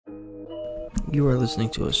You are listening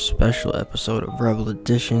to a special episode of Rebel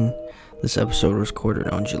Edition. This episode was recorded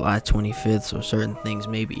on July 25th, so certain things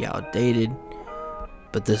may be outdated,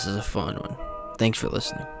 but this is a fun one. Thanks for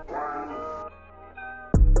listening.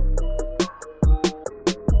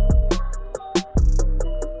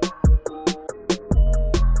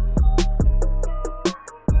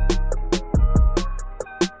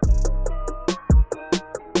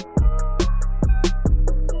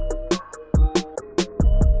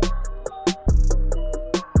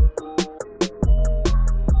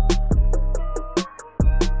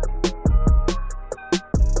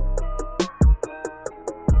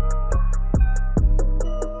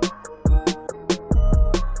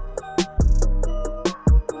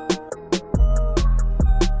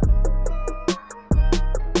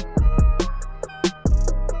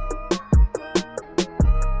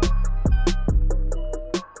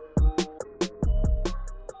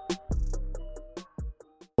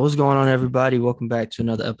 What's going on, everybody? Welcome back to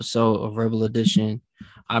another episode of Rebel Edition.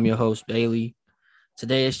 I'm your host, Bailey.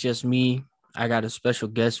 Today it's just me. I got a special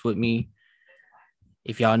guest with me.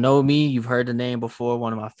 If y'all know me, you've heard the name before.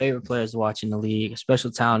 One of my favorite players to watch in the league, a special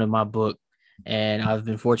talent in my book. And I've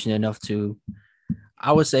been fortunate enough to,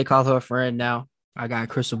 I would say, call her a friend now. I got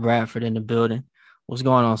Crystal Bradford in the building. What's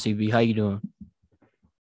going on, CB? How you doing?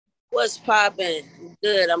 What's popping?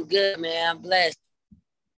 I'm good, man. I'm blessed.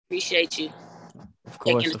 Appreciate you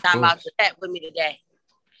taking the time out to chat with me today.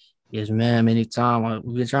 Yes, ma'am. Anytime.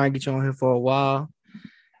 We've been trying to get you on here for a while.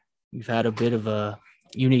 You've had a bit of a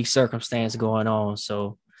unique circumstance going on,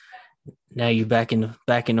 so now you're back in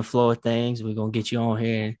the flow of things. We're gonna get you on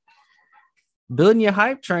here and building your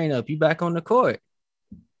hype train up. You back on the court.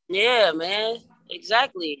 Yeah, man.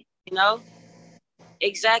 Exactly.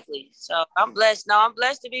 Exactly. So I'm blessed. No, I'm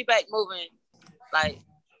blessed to be back moving. Like,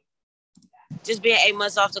 just being 8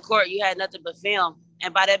 months off the court, you had nothing but film.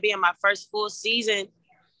 And by that being my first full season,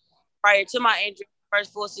 prior to my injury,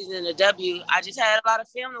 first full season in the W, I just had a lot of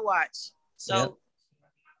film to watch. So, yep.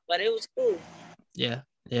 But it was cool. Yeah.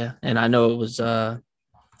 And I know it was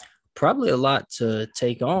probably a lot to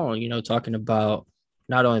take on, talking about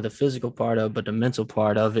not only the physical part of it, but the mental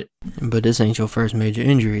part of it. But this ain't your first major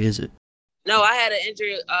injury, is it? No, I had an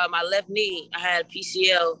injury, my left knee. I had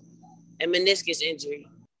PCL and meniscus injury.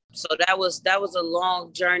 So that was a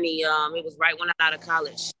long journey. It was right when I got out of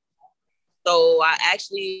college. So my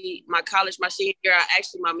senior year,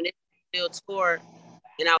 my meniscus still tore,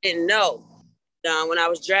 and I didn't know. When I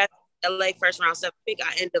was drafted LA first round 7th pick,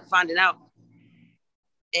 I ended up finding out.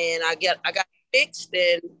 And I got fixed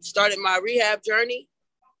and started my rehab journey.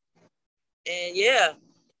 And yeah,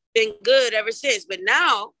 been good ever since. But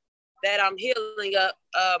now that I'm healing up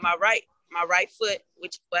my right foot,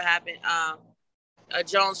 which is what happened, a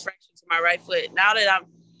Jones fracture to my right foot. Now that I'm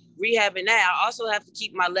rehabbing that, I also have to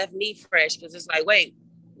keep my left knee fresh because it's like, wait,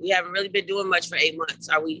 we haven't really been doing much for 8 months.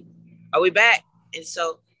 Are we back? And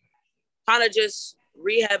so kind of just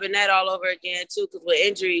rehabbing that all over again too, because with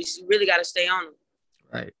injuries, you really got to stay on them.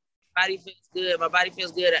 Right. Body feels good. My body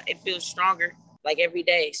feels good. It feels stronger like every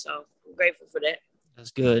day. So I'm grateful for that.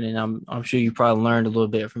 That's good. And I'm sure you probably learned a little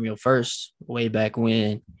bit from your first way back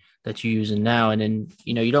when that you're using now. And then,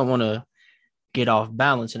 you don't want to get off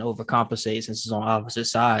balance and overcompensate since it's on opposite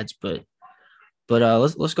sides. But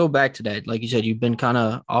let's go back to that. Like you said, you've been kind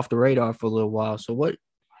of off the radar for a little while. So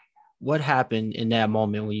what happened in that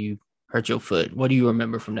moment when you hurt your foot? What do you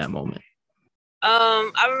remember from that moment?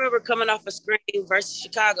 I remember coming off a screen versus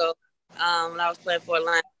Chicago when I was playing for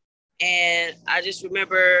Atlanta. And I just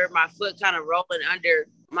remember my foot kind of rolling under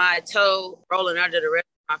my toe, rolling under the rest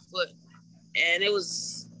of my foot. And it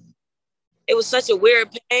was such a weird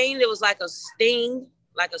pain. It was like a sting,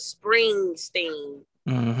 like a spring sting.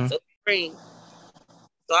 Mm-hmm. So spring.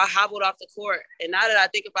 So I hobbled off the court. And now that I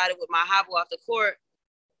think about it with my hobble off the court,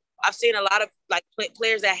 I've seen a lot of like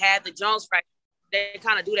players that had the Jones fracture. They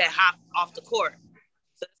kind of do that hop off the court.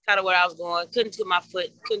 So that's kind of where I was going. Couldn't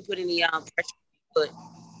put any pressure on my foot.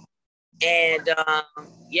 And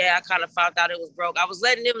I kind of found out it was broke. I was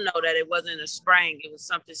letting them know that it wasn't a sprain. It was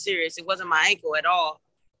something serious. It wasn't my ankle at all.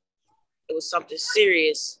 It was something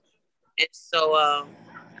serious. And so I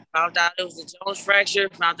found out it was a Jones fracture,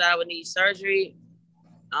 found out I would need surgery.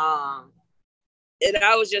 And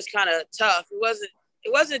I was just kind of tough.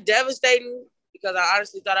 It wasn't devastating because I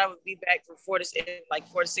honestly thought I would be back for 4 to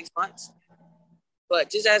 6 months. But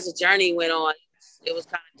just as the journey went on, it was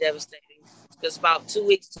kind of devastating. Because about 3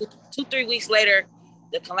 weeks later,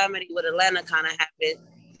 the calamity with Atlanta kind of happened.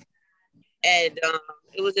 And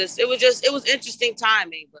it was interesting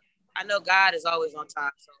timing, but I know God is always on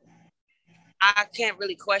time. So I can't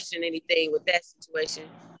really question anything with that situation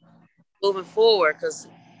moving forward because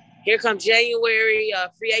Here comes January,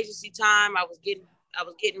 free agency time. I was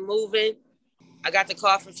getting moving. I got the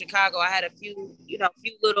call from Chicago. I had a few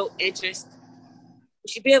little interests.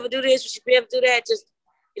 We should be able to do this. We should be able to do that. Just,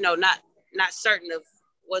 not certain of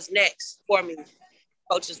what's next for me.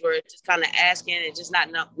 Coaches were just kind of asking and just not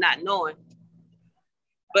knowing.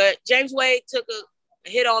 But James Wade took a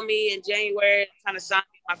hit on me in January, kind of signed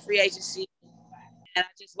me my free agency, and I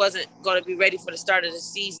just wasn't going to be ready for the start of the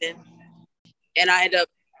season. And I ended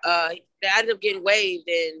up getting waived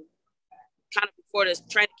and kind of before the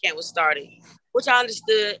training camp was starting, which I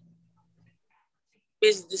understood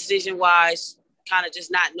business decision wise, kind of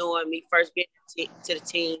just not knowing me first being to the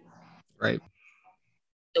team, Right.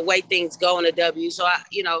 the way things go in the W. So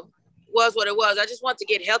was what it was. I just want to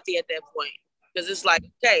get healthy at that point because it's like,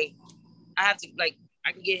 okay, I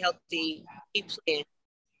can get healthy, keep playing.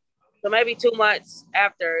 So maybe 2 months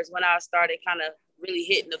after is when I started kind of really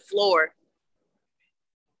hitting the floor.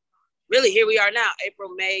 Really, here we are now, April,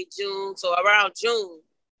 May, June. So around June,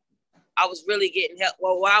 I was really getting help.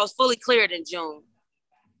 Well, I was fully cleared in June.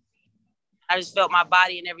 I just felt my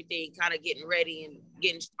body and everything kind of getting ready and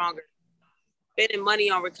getting stronger. Spending money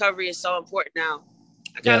on recovery is so important now.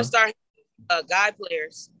 I kind of started guy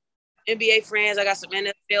players, NBA friends. I got some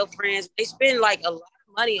NFL friends. They spend like a lot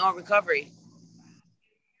of money on recovery,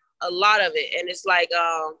 a lot of it, and it's like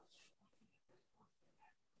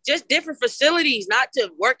just different facilities, not to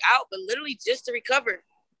work out, but literally just to recover.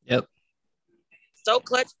 Yep. So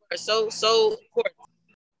clutch, so important.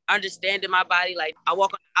 Understanding my body, like I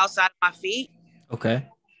walk on the outside of my feet. Okay.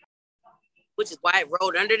 Which is why it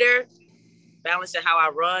rolled under there. Balancing how I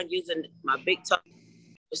run, using my big toe.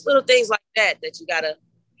 Just little things like that you gotta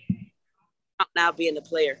now being the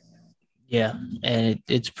player. Yeah, and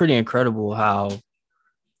it's pretty incredible how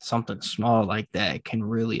something small like that can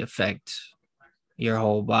really affect your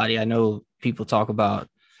whole body. I know people talk about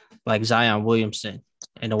like Zion Williamson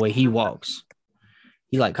and the way he walks.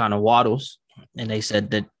 He like kind of waddles, and they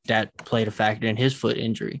said that played a factor in his foot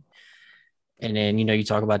injury. And then, you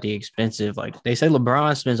talk about the expensive, like they say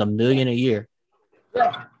LeBron spends $1 million a year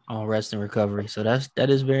on rest and recovery. So that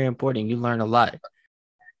is very important. You learn a lot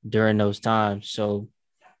during those times. So,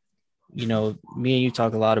 me and you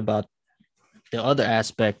talk a lot about the other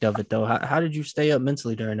aspect of it though. How did you stay up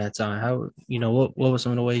mentally during that time? How, what were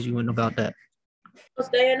some of the ways you went about that?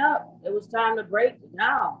 Staying up. It was time to break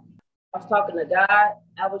now. I was talking to God.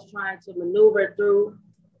 I was trying to maneuver through.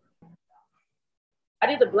 I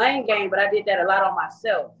did the blame game, but I did that a lot on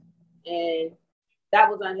myself. And that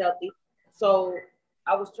was unhealthy. So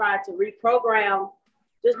I was trying to reprogram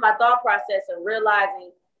just my thought process and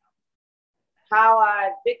realizing how I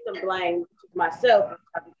victim blamed myself.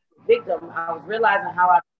 Victim, I was realizing how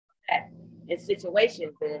I did that in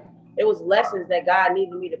situations. And it was lessons that God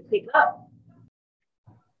needed me to pick up.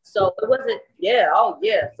 So it wasn't,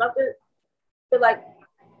 something like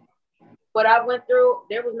what I went through,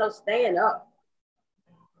 there was no staying up.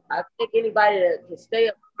 I think anybody that can stay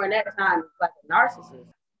up during that time is like a narcissist.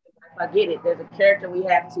 I get it. There's a character we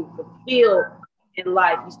have to fulfill in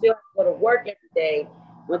life. You still have to go to work every day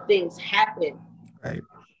when things happen. Right.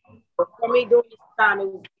 But for me, during this time, it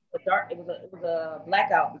was dark. It was a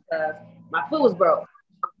blackout because my foot was broke.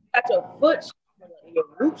 You got your foot, your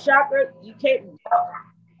root chakra. You can't walk.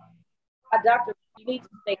 My doctor, you need to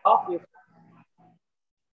stay off your foot.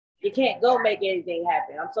 You can't go make anything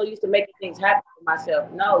happen. I'm so used to making things happen for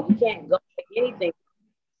myself. No, you can't go make anything.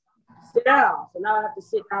 Sit down. So now I have to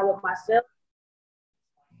sit down with myself,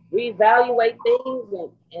 reevaluate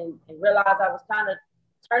things, and realize I was kind of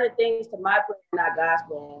turning things to my plan, not God's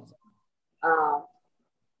plans.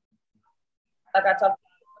 Like I talked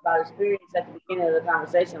about experience at the beginning of the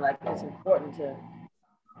conversation, like it's important to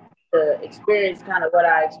experience kind of what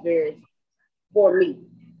I experienced for me.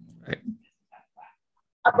 Right.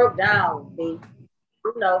 I broke down, B.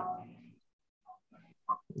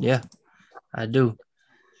 Yeah, I do.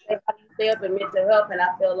 I stay up in mental health, and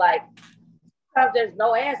I feel like sometimes there's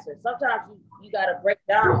no answer. Sometimes you got to break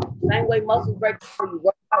down. Same way muscles break down, you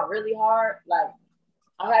work out really hard. Like,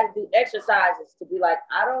 I had to do exercises to be like,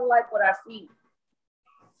 I don't like what I see.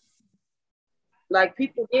 Like,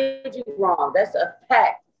 people did you wrong. That's a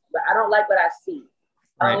fact. But I don't like what I see.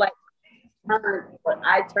 I don't like what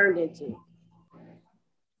I turned into.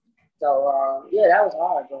 So, that was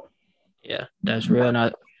hard, bro. Yeah, that's real.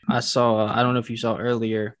 And I saw, I don't know if you saw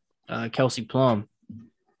earlier, Kelsey Plum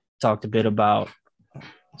talked a bit about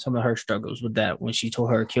some of her struggles with that when she tore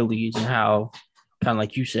her Achilles and how, kind of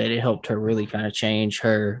like you said, it helped her really kind of change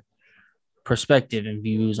her perspective and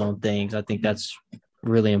views on things. I think that's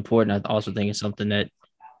really important. I also think it's something that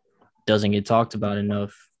doesn't get talked about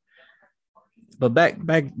enough. But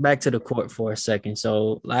back to the court for a second.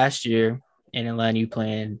 So last year in Atlanta, you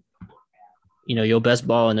playing, your best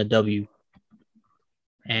ball in the W,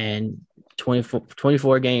 and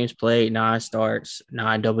 24 games played, 9 starts,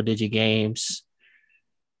 9 double-digit games.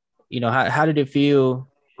 How did it feel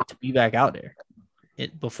to be back out there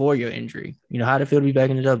before your injury? How did it feel to be back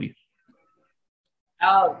in the W?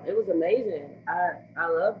 Oh, it was amazing. I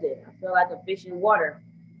loved it. I felt like a fish in water.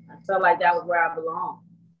 I felt like that was where I belong.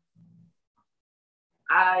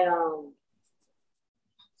 I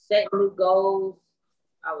set new goals.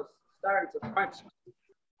 I was starting to crunch.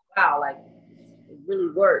 Wow, like it really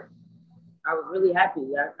worked. I was really happy.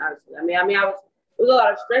 I was. There was a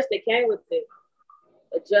lot of stress that came with it,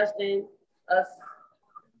 adjusting us,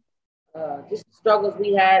 just the struggles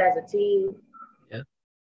we had as a team. Yeah.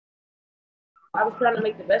 I was trying to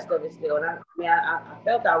make the best of it still, and I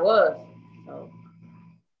felt I was. So.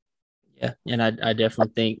 Yeah, and I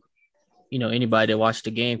definitely think anybody that watched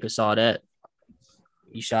the game could saw that.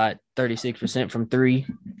 You shot 36% from three,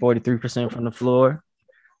 43% from the floor.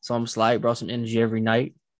 So I'm slight, brought some energy every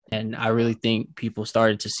night. And I really think people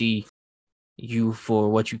started to see you for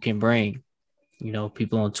what you can bring.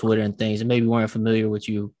 People on Twitter and things, and maybe weren't familiar with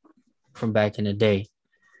you from back in the day.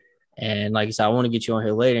 And like I said, I want to get you on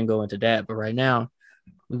here later and go into that. But right now,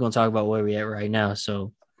 we're going to talk about where we're at right now.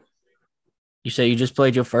 So you say you just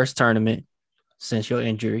played your first tournament since your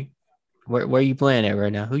injury. Where are you playing at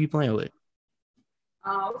right now? Who are you playing with?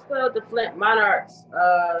 I was playing with the Flint Monarchs.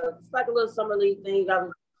 It's like a little summer league thing. I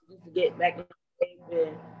was just to get back in shape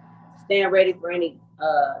and staying ready for any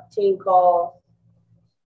team calls,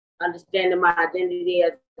 understanding my identity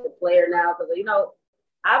as a player now. Because,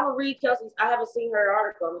 I will read Kelsey's. I haven't seen her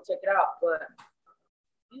article. I'm going to check it out. But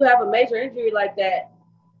you have a major injury like that,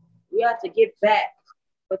 you have to get back.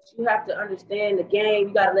 But you have to understand the game.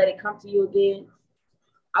 You got to let it come to you again.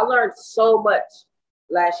 I learned so much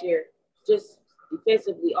last year, just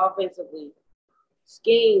defensively, offensively,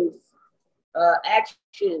 schemes,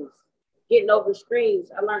 actions, getting over screens.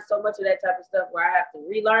 I learned so much of that type of stuff where I have to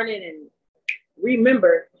relearn it and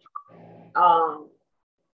remember. I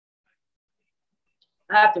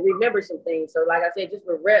have to remember some things. So, like I said, just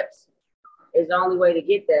with reps is the only way to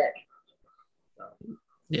get that. So.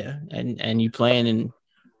 Yeah, and you playing in,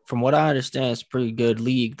 from what I understand, it's a pretty good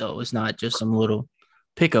league though. It's not just some little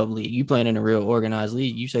pickup league. You playing in a real organized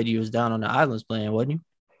league. You said you was down on the islands playing, wasn't you?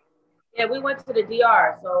 Yeah, we went to the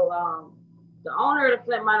DR. So the owner of the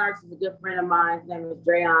Flint Monarchs is a good friend of mine. His name is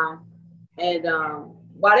Drayon. And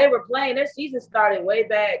while they were playing, their season started way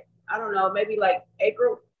back, I don't know, maybe like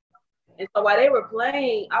April. And so while they were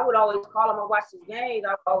playing, I would always call him and watch his games.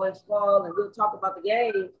 I would always call and we'll talk about the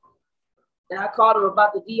game. And I called him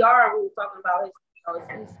about the DR and we were talking about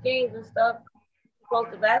his schemes and stuff close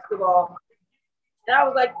to basketball. And I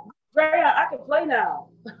was like, Drayon, I can play now.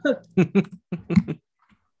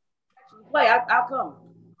 Play, I'll come.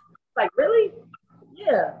 Like, really?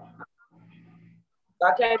 Yeah. So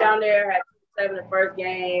I came down there, had 7 the first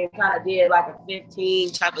game, kind of did like a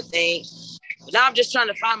 15 type of thing. But now I'm just trying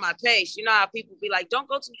to find my pace. You know how people be like, don't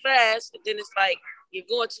go too fast. And then it's like, you're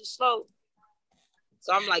going too slow.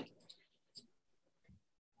 So I'm like,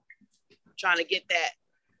 trying to get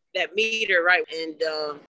that meter right. And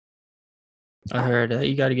I heard that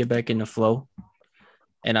you got to get back in the flow.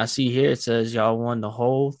 And I see here it says y'all won the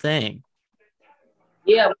whole thing.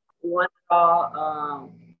 Yeah, we won it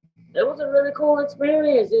all. It was a really cool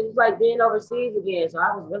experience. It was like being overseas again. So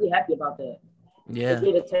I was really happy about that. Yeah.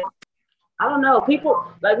 I don't know. People,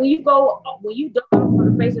 like when you don't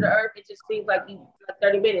on the face of the earth, it just seems like you like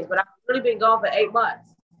 30 minutes. But I've really been gone for 8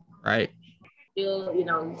 months. Right. Still, you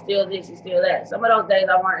still this, you still that. Some of those days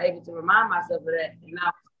I weren't able to remind myself of that. And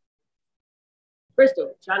now,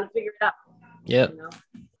 Bristol, trying to figure it out. Yep.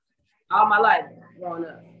 All my life growing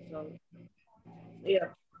up. So, yeah.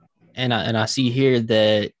 And I see here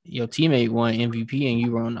that your teammate won MVP and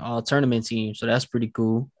you were on the all tournament team. So that's pretty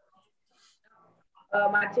cool.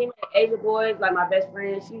 My teammate Asia Boys, like my best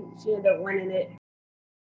friend, she ended up winning it.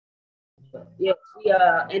 Yeah, she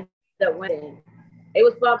ended up winning. It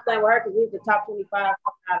was fun playing with her because we was the top 25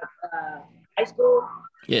 out of high school.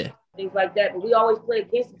 Yeah. Things like that. But we always played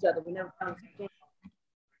against each other. We never found each other.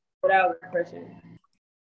 But that was impressive.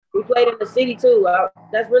 We played in the city too.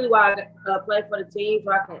 That's really why I played for the team,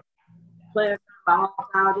 so I can play in my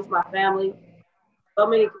hometown, just my family. So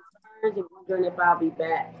many concerns and wondering if I'll be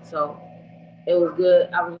back. So it was good.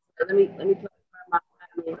 I was let me play for my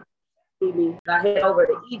family. See me. I head over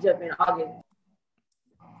to Egypt in August.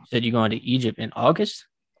 You said you're going to Egypt in August?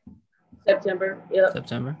 September. Yep.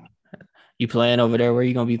 September. You playing over there? Where are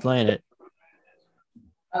you gonna be playing at?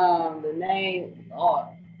 The name,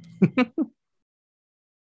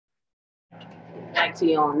 Get back to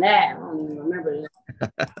you on that. I don't even remember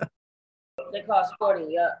that. They call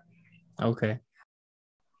Sporting, yeah. Okay.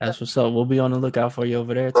 That's what's up. We'll be on the lookout for you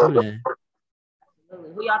over there too then.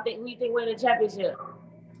 Who you think win the championship?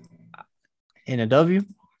 In a W?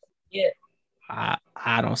 Yeah.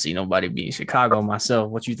 I don't see nobody beating Chicago myself.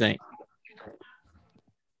 What you think?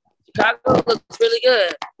 Chicago looks really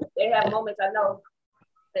good. They have moments, I know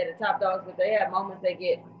they're the top dogs, but they have moments they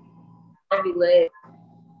get heavy legs.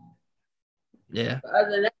 Yeah. But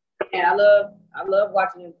other than that, man, I love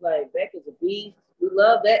watching him play. Beck is a beast. We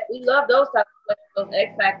love that. We love those type of players, those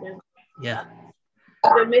X factors. Yeah.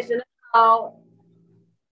 They're missing out.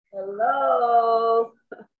 Hello.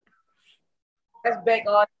 That's Beck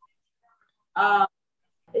on.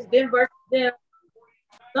 It's them versus them.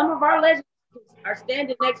 Some of our legends are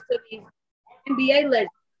standing next to these NBA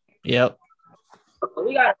legends. Yep. So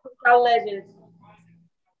we gotta push our legends.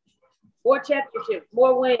 More championships,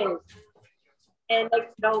 more wins. And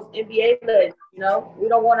next to those NBA legends, you know, we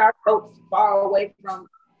don't want our goats far away from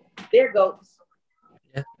their goats.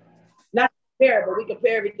 Yeah. Not compare, but we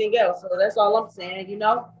compare everything else. So that's all I'm saying, you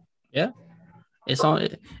know. Yeah. It's on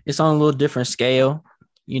a little different scale,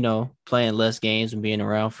 you know, playing less games and being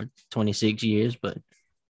around for 26 years, but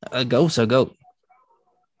a goat's a goat.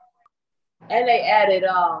 And they added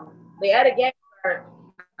games for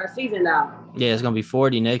our season now. Yeah, it's gonna be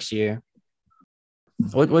 40 next year.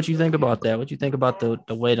 What you think about that? What you think about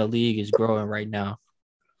the way the league is growing right now?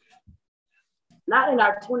 Not in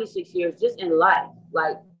our 26 years, just in life.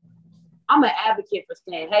 Like, I'm an advocate for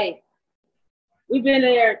saying, hey, we've been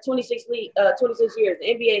there 26 years. The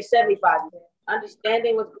NBA is 75 years.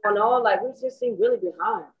 Understanding what's going on, like, we just seem really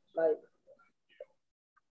behind, like,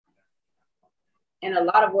 in a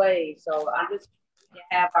lot of ways. So I'm just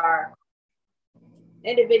have our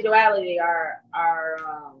individuality, our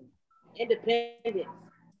independence.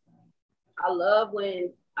 I love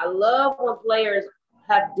when players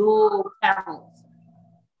have dual talents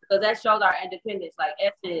because that shows our independence. Like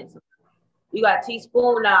Essence, you got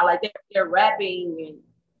Teaspoon now, like they're rapping and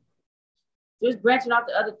just branching out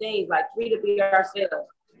to other things, like free to be ourselves.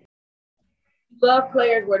 Love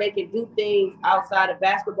players where they can do things outside of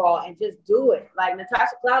basketball and just do it. Like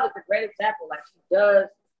Natasha Cloud is a great example. Like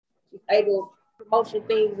she's able to promotion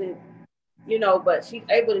things and you know, but she's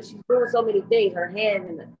doing so many things. Her hands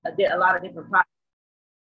in a lot of different pockets.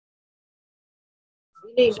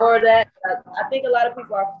 We need more of that. I think a lot of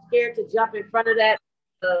people are scared to jump in front of that,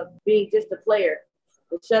 being just a player,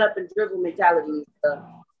 the shut up and dribble mentality,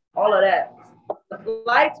 all of that. The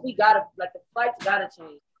flights gotta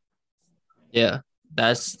change. Yeah,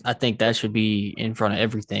 I think that should be in front of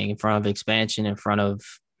everything, in front of expansion, in front of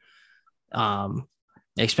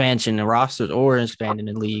expansion in rosters or expanding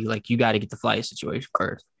the league. Like you got to get the flight situation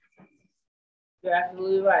first. You're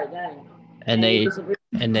absolutely right, dang. And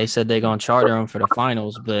they said they're gonna charter them for the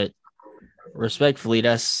finals, but respectfully,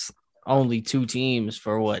 that's only 2 teams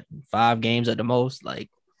for 5 games at the most. Like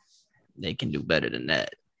they can do better than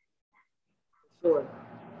that. Sure.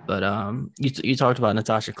 But you talked about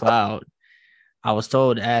Natasha Cloud. I was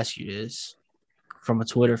told to ask you this from a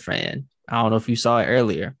Twitter fan. I don't know if you saw it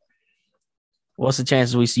earlier. What's the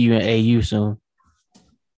chances we see you in AU soon?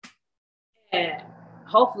 And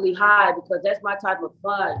hopefully high because that's my type of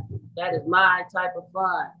fun. That is my type of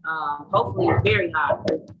fun. Hopefully very high.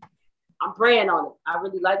 I'm praying on it. I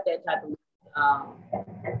really like that type of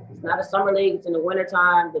it's not a summer league. It's in the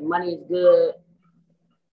wintertime. The money is good.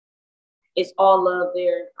 It's all love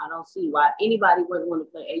there. I don't see why anybody wouldn't want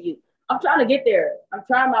to play AU. I'm trying to get there. I'm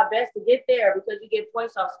trying my best to get there because you get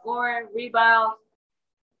points off scoring, rebounds.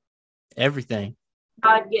 Everything.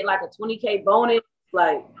 I get like a 20K bonus.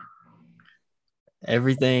 Like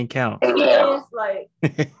everything counts. Yes, like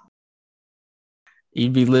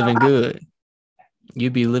you'd be living good.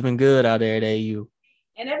 You'd be living good out there at AU.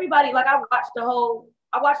 And everybody, like I watched all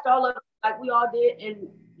of it, like we all did, and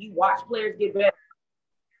you watch players get better.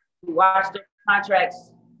 You watch their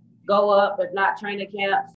contracts go up, if not training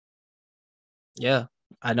camps. Yeah,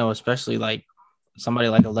 I know, especially like somebody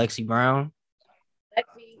like Alexi Brown.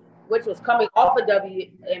 Which was coming off a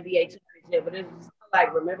WNBA championship, but it's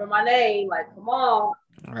like, remember my name, like, come on.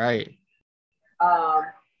 Right.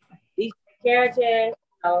 These Carrington, you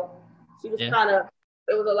know, she was kind of,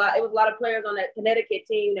 it was a lot of players on that Connecticut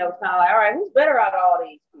team that was kind of like, all right, who's better out of all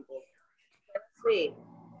these people? Let's see.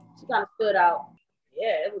 She kind of stood out.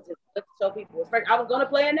 Yeah, it was just to show people. I was going to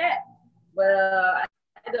play in that, but I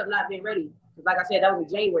ended up not being ready. Because like I said, that was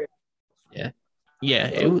in January. Yeah. Yeah,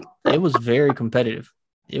 it was very competitive.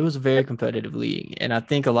 It was a very competitive league. And I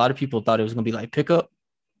think a lot of people thought it was going to be like pickup,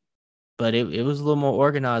 but it was a little more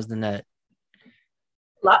organized than that.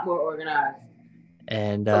 A lot more organized.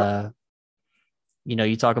 And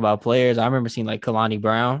you talk about players. I remember seeing like Kalani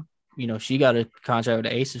Brown. She got a contract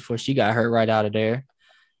with the Aces before she got hurt right out of there.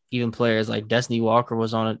 Even players like Destiny Walker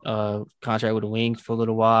was on a contract with the Wings for a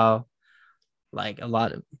little while. Like a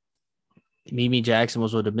lot of Mimi Jackson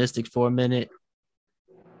was with the Mystics for a minute.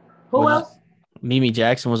 Who else? Mimi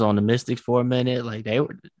Jackson was on the Mystics for a minute. Like there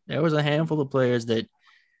was a handful of players that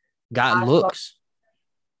got looks.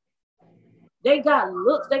 They got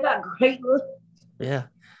looks. They got great looks. Yeah.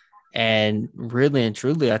 And really and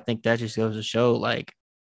truly, I think that just goes to show, like,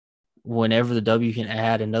 whenever the W can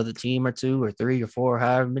add another team or two or three or four,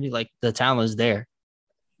 however many, like, the talent is there.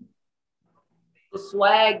 The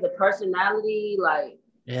swag, the personality, like,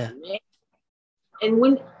 yeah. Man. And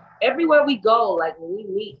when everywhere we go, like when we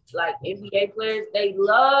meet like NBA players, they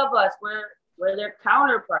love us. We're their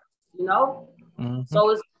counterparts, Mm-hmm.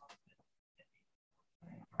 So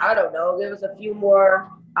I don't know, give us a few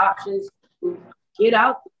more options to get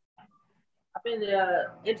out. I've been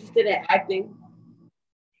interested in acting,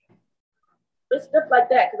 but stuff like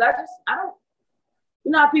that, because I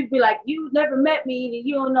don't, how people be like, you never met me and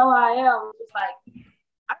you don't know how I am. It's like,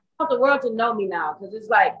 I want the world to know me now, because it's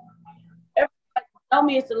like, everybody know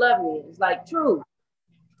me is to love me. It's like true.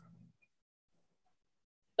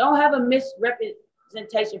 Don't have a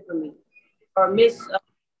misrepresentation for me or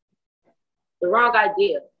the wrong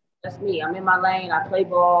idea. That's me. I'm in my lane. I play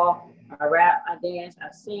ball. I rap. I dance.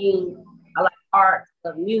 I sing. I like art. I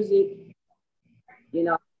love music.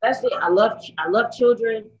 That's it. I love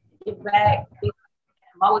children. Give back. I'm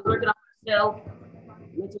always working on myself.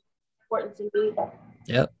 It's important to me.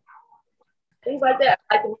 Yep. Things like that.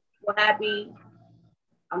 I like to make people happy.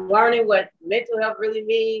 I'm learning what mental health really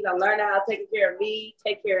means. I'm learning how to take care of me,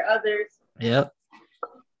 take care of others. Yep.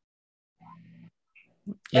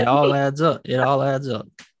 It all adds up. It all adds up.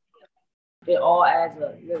 It all adds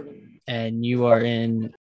up, really. And you are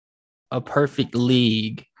in a perfect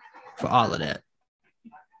league for all of that.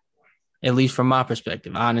 At least from my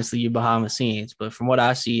perspective. Honestly, you're behind the scenes. But from what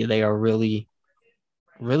I see, they are really,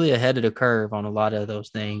 really ahead of the curve on a lot of those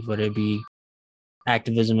things, whether it be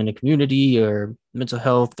activism in the community or mental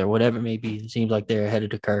health or whatever it may be. It seems like they're ahead of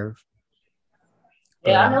the curve.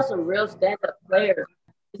 Yeah, I know some real stand-up players.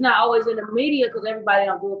 It's not always in the media because everybody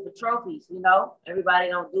don't do it for trophies, Everybody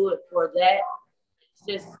don't do it for that. It's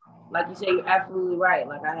just, like you say, you're absolutely right.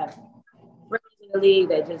 Like, I have friends in the league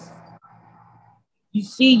that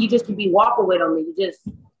you just can be walking with them and you just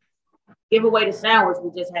give away the sandwich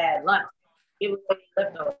we just had lunch, give away the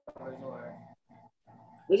leftovers, or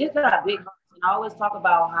we just got big hearts. And I always talk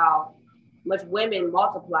about how much women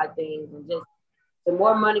multiply things, and just the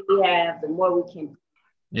more money we have, the more we can.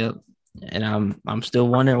 Yep. And I'm still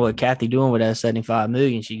wondering what Kathy doing with that 75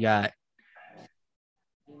 million she got.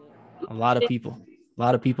 A lot of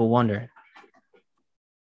people wondering.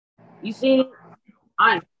 You seen it?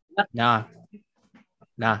 Nah,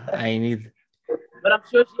 I ain't either. But I'm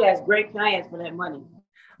sure she has great plans for that money.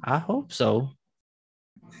 I hope so.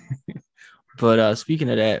 But speaking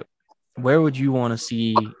of that, where would you want to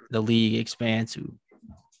see the league expand to?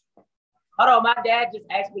 Hold on, my dad just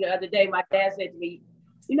asked me the other day. My dad said to me,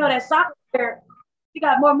 that soccer player, she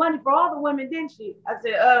got more money for all the women, didn't she? I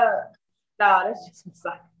said, no, that's just for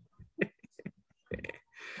soccer.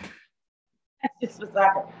 That's just for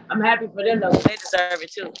soccer. I'm happy for them though. They deserve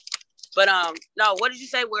it too. But no, what did you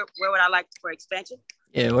say? Where would I like for expansion?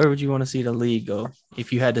 Yeah, where would you want to see the league go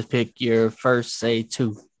if you had to pick your first, say,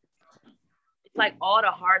 two? It's like all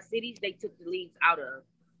the hard cities they took the leagues out of.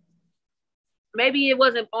 Maybe it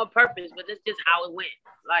wasn't on purpose, but that's just how it went.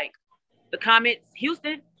 Like the comments,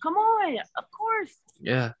 Houston, come on, of course.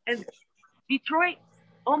 Yeah. And Detroit,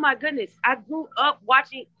 oh my goodness. I grew up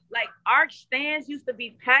watching, like, our stands used to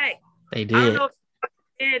be packed. They did. I don't know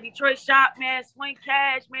if Detroit Shop, man, Swing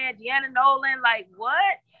Cash, man, Deanna Nolan, like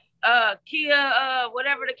what? Kia,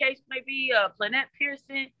 whatever the case may be, Planette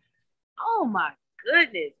Pearson. Oh my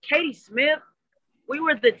goodness. Katie Smith. We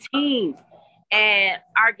were the team. And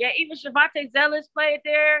our game, even Shavonte Zealous played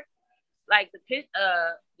there. Like the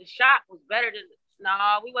shot was better than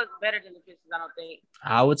we wasn't better than the Pistons, I don't think.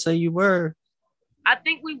 I would say you were. I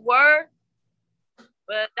think we were,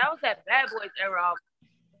 but that was that Bad Boys era.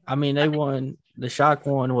 I mean, the Shock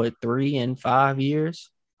won what, 3 and 5 years?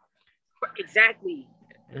 Exactly.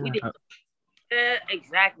 Yeah. We did.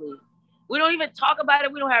 Exactly. We don't even talk about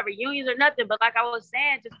it. We don't have reunions or nothing. But like I was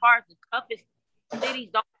saying, just as far as the toughest cities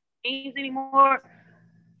don't have teams anymore,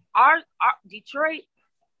 our Detroit,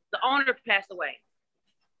 the owner passed away.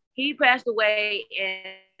 He passed away,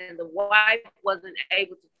 and the wife wasn't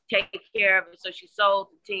able to take care of it, so she sold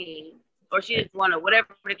the team, or she didn't want to, whatever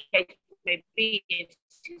the case may be.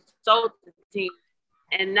 She sold the team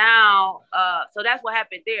And now, so that's what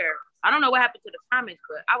happened there. I don't know what happened to the Comets,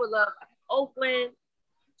 but I would love Oakland,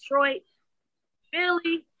 Detroit,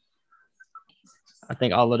 Philly. I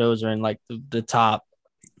think all of those are in like the top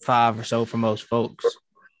 5 or so for most folks.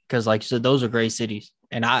 Because like you said, those are great cities.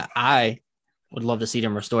 And I would love to see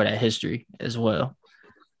them restore that history as well.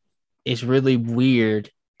 It's really weird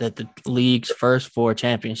that the league's first 4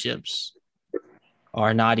 championships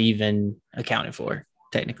are not even accounted for,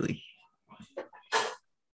 technically.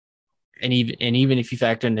 And even if you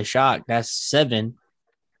factor in the shock, that's 7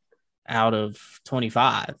 out of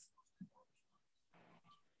 25.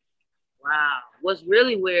 Wow. What's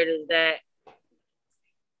really weird is that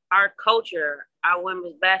our culture, our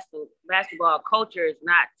women's basketball culture is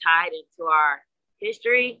not tied into our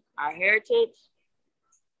history, our heritage.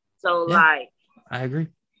 So Yeah, I agree.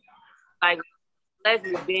 like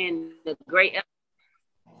Leslie being the great,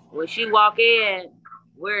 when she walk in,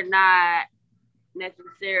 we're not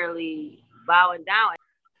necessarily bowing down.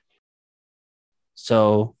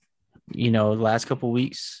 So, the last couple of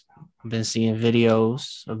weeks, I've been seeing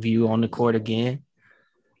videos of you on the court again,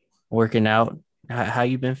 working out. How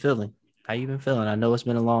you been feeling? How you been feeling? I know it's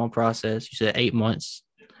been a long process. You said 8 months,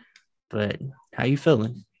 but how you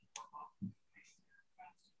feeling?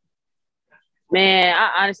 Man,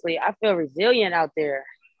 I feel resilient out there.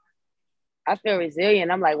 I feel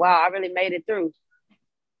resilient. I'm like, wow, I really made it through.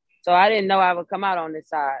 So I didn't know I would come out on this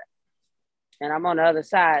side. And I'm on the other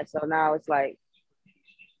side. So now it's like,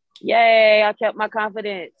 yay, I kept my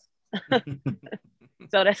confidence.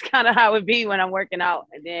 So that's kind of how it be when I'm working out.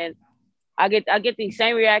 And then I get these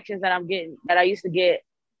same reactions that I'm getting that I used to get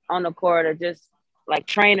on the court, or just like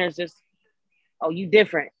trainers just, oh, you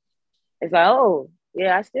different. It's like, oh,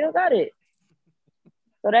 yeah, I still got it.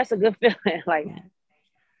 So that's a good feeling. Like,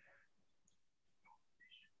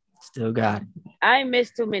 Still got it. I ain't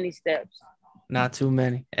missed too many steps. Not too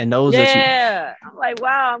many. And those I'm like,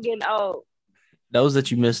 wow, I'm getting old. Those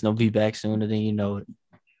that you missed, they'll be back sooner than you know it.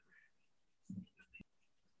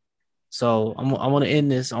 So I'm going to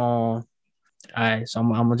end this on. All right. So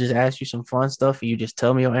I'm going to just ask you some fun stuff, and you just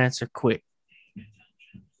tell me your answer quick.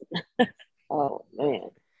 Oh man.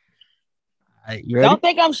 All right, you ready? Don't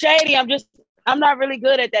think I'm shady. I'm not really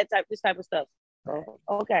good at this type of stuff. So,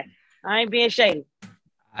 okay. I ain't being shady.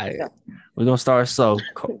 All right. We're going to start slow.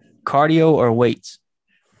 Cardio or weights?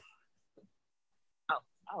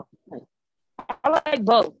 I like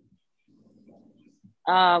both.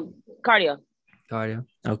 Cardio.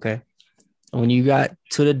 Okay. When you got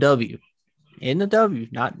to the W, in the W,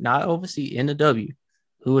 not overseas, in the W,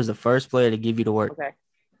 who was the first player to give you the work? Okay.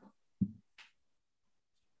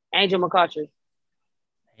 Angel McCarthy.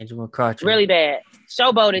 Really bad.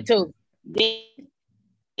 Showboated too.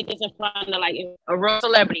 Just in front of like a row of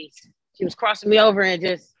celebrities. She was crossing me over and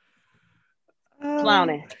just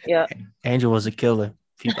clowning. Yeah. Angel was a killer.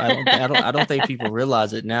 People, I don't think people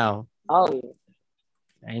realize it now. Oh,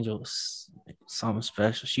 Angel was something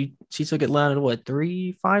special. She took Atlanta to what,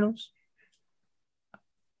 3 finals?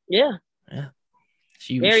 Yeah.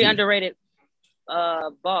 She very underrated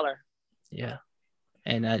baller. Yeah.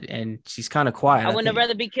 And she's kind of quiet. I wouldn't have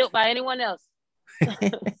rather be killed by anyone else.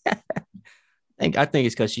 I think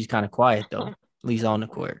it's because she's kind of quiet though, at least on the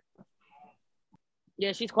court.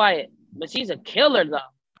 Yeah, she's quiet, but she's a killer though.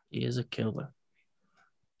 She is a killer.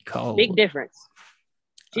 Cold. Big difference.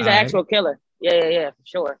 She's an actual killer. Yeah, for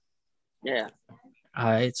sure. Yeah. All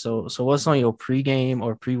right. So what's on your pregame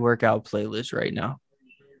or pre-workout playlist right now?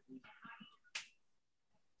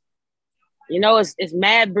 It's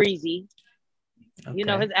Mad Breezy.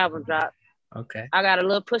 Okay. His album dropped. Okay. I got a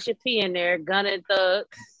little Pusha P in there, Gunna and Thug.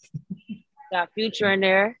 Got Future in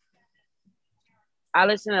there. I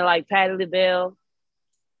listen to like Patti LaBelle.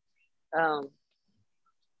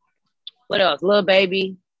 What else? Lil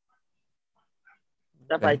Baby.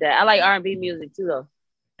 Stuff like that. I like R&B music too, though.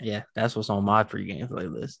 Yeah, that's what's on my pregame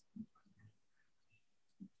playlist.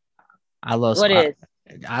 I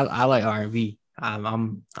like R&B. I'm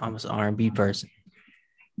an R&B person.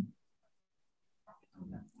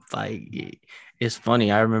 Like, it's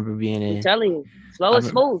funny. I remember being in. I'm telling you, slow and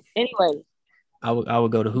smooth. Anyway, I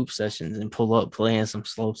would go to hoop sessions and pull up playing some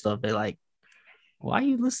slow stuff. They're like, "Why are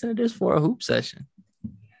you listening to this for a hoop session?"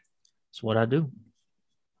 It's what I do.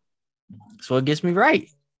 It's what gets me right.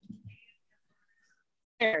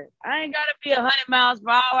 I ain't gotta be 100 miles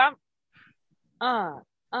per hour.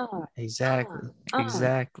 Exactly. You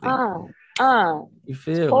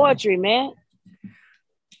feel it's poetry, man.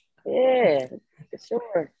 Yeah, for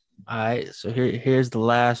sure. All right, so here's the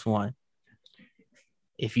last one.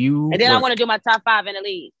 I want to do my top 5 in the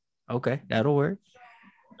league. Okay, that'll work.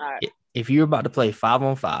 All right. If you're about to play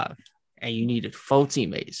 5-on-5 and you needed 4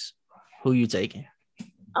 teammates. Who you taking?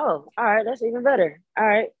 Oh, all right. That's even better. All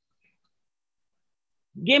right.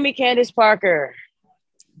 Give me Candace Parker.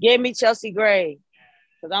 Give me Chelsea Gray.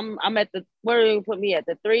 Because I'm at the, where do you put me at?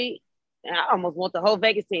 The 3? And I almost want the whole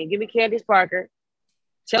Vegas team. Give me Candace Parker,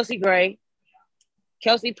 Chelsea Gray,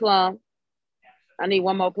 Kelsey Plum. I need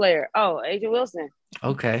one more player. Oh, Asia Wilson.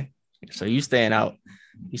 Okay. So you staying out.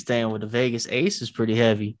 You staying with the Vegas Ace is pretty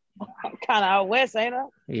heavy. I'm kind of out west, ain't I?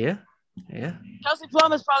 Yeah. Yeah. Kelsey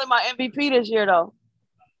Plum is probably my MVP this year, though.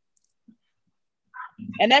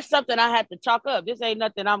 And that's something I had to chalk up. This ain't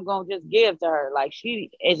nothing I'm going to just give to her. Like,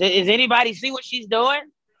 is anybody see what she's doing?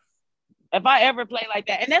 If I ever play like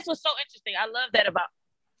that. And that's what's so interesting. I love that about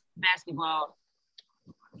basketball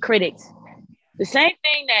critics. The same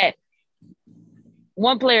thing that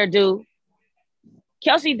one player do,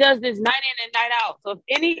 Kelsey does this night in and night out. So if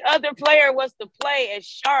any other player was to play as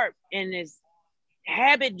sharp and as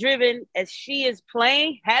habit-driven as she is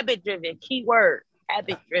playing, habit-driven, key word,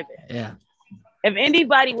 habit-driven. Yeah. If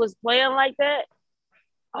anybody was playing like that,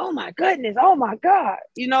 oh my goodness, oh my God.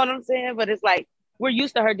 You know what I'm saying? But it's like, we're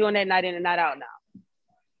used to her doing that night in and night out now.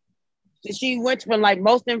 So she went from like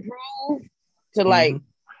most improved to like,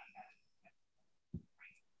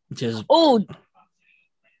 just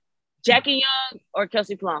Jackie Young or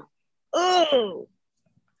Kelsey Plum. Ooh.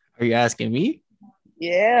 Are you asking me?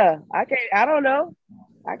 Yeah, I don't know.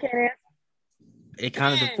 I can't answer.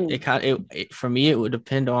 It for me, it would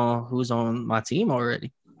depend on who's on my team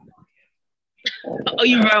already. Oh,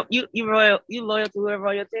 you loyal to whoever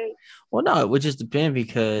on your team? Well, no, it would just depend,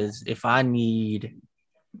 because if I need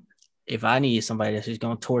somebody that's just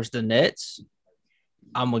going to torch the nets,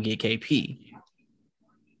 I'm gonna get KP.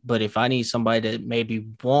 But if I need somebody that maybe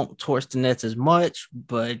won't torch the nets as much,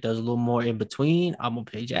 but does a little more in between, I'm gonna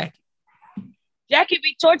pay Jackie. Jackie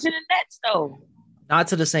be torching the nets though. Not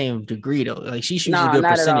to the same degree though. Like, she shoots a good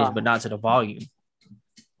percentage, but not to the volume.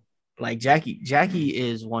 Like Jackie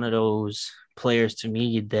is one of those players to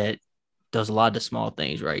me that does a lot of the small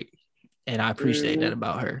things right. And I appreciate that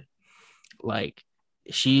about her. Like,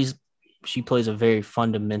 she plays a very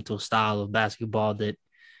fundamental style of basketball that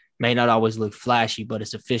may not always look flashy, but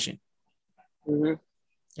it's efficient. Mm-hmm.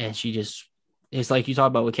 And it's like you talk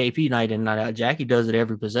about with KP night in, night out. Jackie does it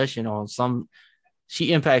every possession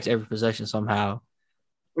she impacts every possession somehow.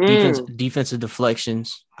 Defensive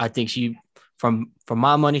deflections. I think from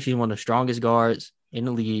my money, she's one of the strongest guards in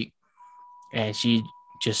the league. And she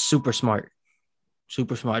just super smart.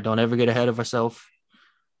 Super smart. Don't ever get ahead of herself.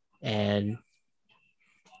 And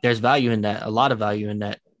there's value in that. A lot of value in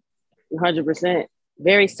that. 100%.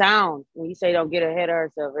 Very sound. When you say don't get ahead of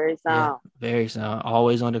herself, very sound. Yeah, very sound.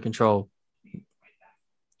 Always under control.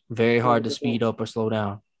 Very hard 100%. To speed up or slow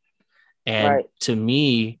down. And to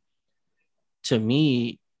me,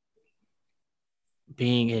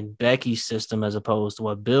 being in Becky's system as opposed to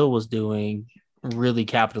what Bill was doing really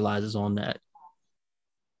capitalizes on that.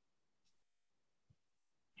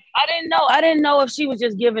 I didn't know if she was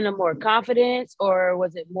just giving them more confidence or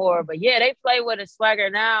was it more, but yeah, they play with a swagger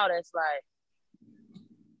now that's like,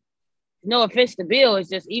 no offense to Bill, it's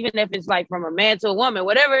just, even if it's like from a man to a woman,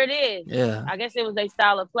 whatever it is. Yeah. I guess it was their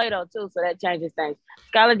style of play though too, so that changes things.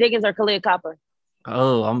 Skylar Diggins or Khalid Copper?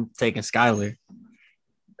 Oh, I'm taking Skylar.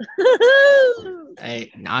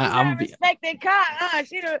 Hey, I'm respecting Kai.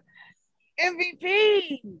 She the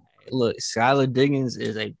MVP. Look, Skylar Diggins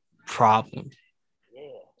is a problem. Yeah,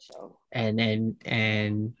 so.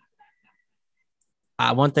 And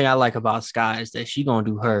one thing I like about Sky is that she gonna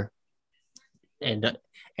do her. And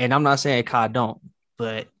I'm not saying Kai don't,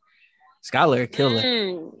 but Skylar a killer.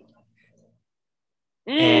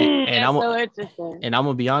 And I'm so interesting. And I'm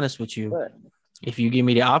gonna be honest with you. What? If you give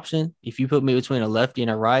me the option, if you put me between a lefty and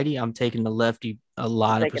a righty, I'm taking the lefty a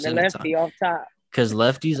lot of percent of the time. Off top. Because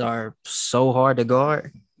lefties are so hard to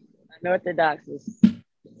guard. Unorthodox is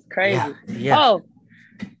crazy. Yeah. Oh,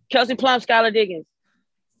 Kelsey Plum, Skylar Diggins.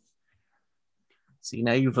 See,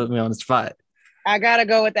 now you put me on the spot. I gotta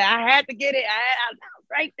go with that. I had to get it. I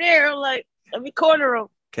right there. I'm like, let me corner him.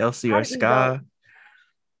 Kelsey or Sky.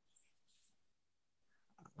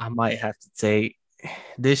 I might have to take.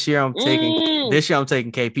 This year I'm taking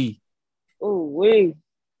KP. Oh, wait.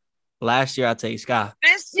 Last year I take Sky.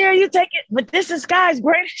 This year you take it, but this is Sky's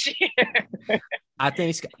greatest year. I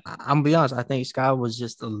think I'm gonna be honest. I think Sky was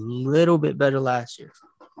just a little bit better last year.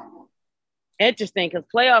 Interesting, because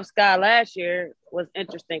playoff Sky last year was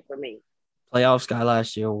interesting for me. Playoff Sky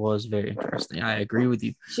last year was very interesting. I agree with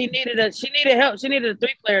you. She needed help. She needed a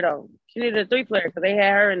 3-player though. She needed a 3-player because they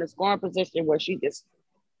had her in the scoring position where she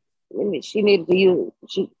needed to use.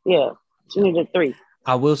 She needed 3.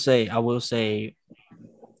 I will say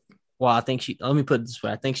Well, I think let me put it this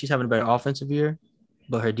way. I think she's having a better offensive year,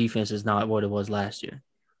 but her defense is not what it was last year.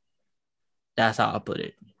 That's how I put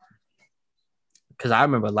it. Because I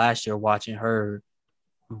remember last year watching her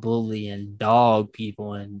bully and dog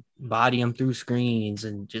people and body them through screens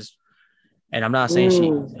and just. And I'm not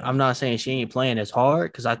saying she ain't playing as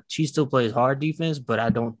hard because she still plays hard defense, but I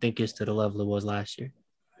don't think it's to the level it was last year.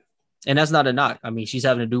 And that's not a knock. I mean, she's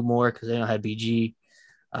having to do more because they don't have BG,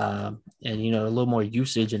 and a little more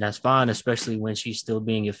usage, and that's fine, especially when she's still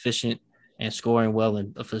being efficient and scoring well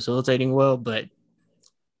and facilitating well. But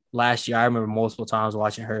last year, I remember multiple times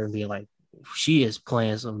watching her and being like, she is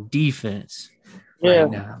playing some defense right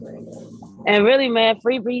now. And really, man,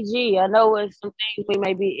 free BG. I know it's some things we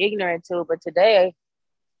may be ignorant to, but today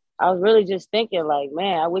I was really just thinking, like,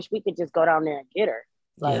 man, I wish we could just go down there and get her.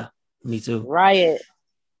 Like, yeah, me too. Riot,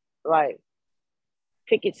 like,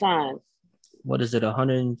 picket signs. What is it?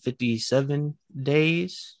 157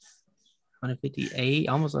 days, 158,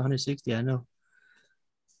 almost 160. I know.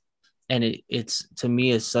 And it's to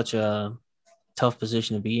me, it's such a tough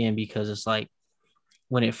position to be in because it's like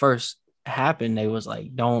when it first happened, they was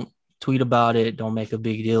like, don't tweet about it, don't make a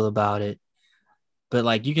big deal about it. But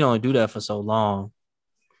like you can only do that for so long.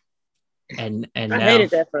 And I now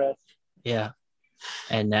hated that for us. Yeah.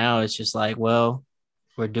 And now it's just like, well,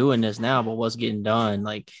 we're doing this now, but what's getting done?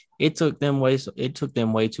 Like it took them way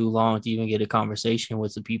too long to even get a conversation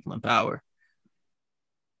with the people in power.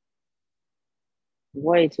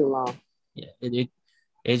 Way too long. Yeah,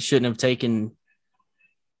 it shouldn't have taken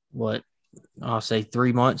what I'll say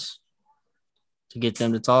 3 months to get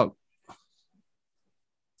them to talk.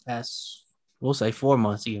 We'll say 4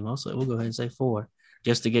 months even. We'll go ahead and say 4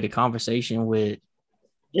 just to get a conversation with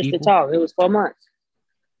just people. To talk. It was 4 months.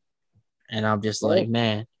 And I'm just like,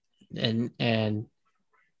 man, and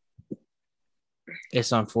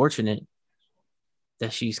it's unfortunate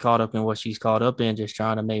that she's caught up in what she's caught up in, just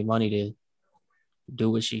trying to make money to do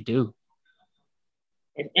what she do.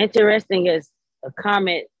 It's interesting as a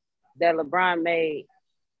comment that LeBron made.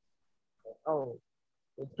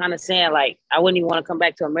 Kind of saying like, I wouldn't even want to come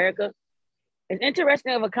back to America. It's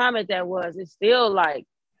interesting of a comment that was. It's still like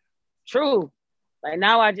true. Like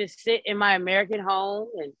now I just sit in my American home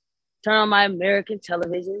and turn on my American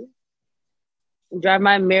television and drive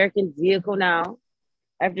my American vehicle now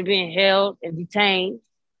after being held and detained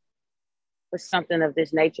for something of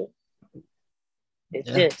this nature. It's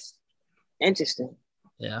just interesting.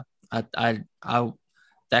 Yeah. I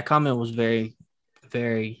that comment was very,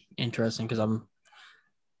 very interesting because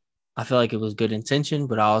I feel like it was good intention,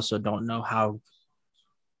 but I also don't know how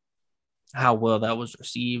well that was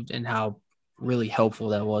received and how really helpful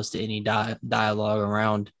that was to any dialogue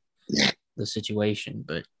around the situation.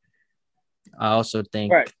 But I also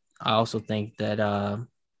think that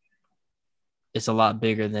it's a lot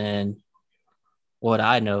bigger than what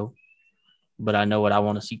I know, but I know what I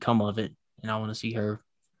want to see come of it, and I want to see her.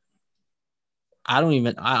 I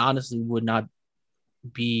honestly would not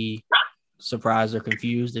be surprised or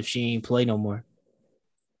confused if she ain't play no more.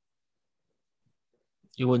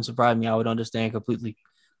 It wouldn't surprise me. I would understand completely.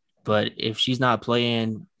 But if she's not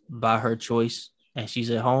playing by her choice and she's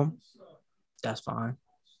at home, that's fine.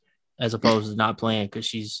 As opposed to not playing because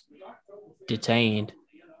she's detained.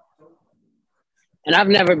 And I've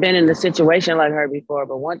never been in a situation like her before.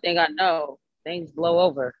 But one thing I know, things blow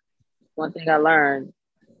over. One thing I learned,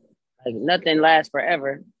 like nothing lasts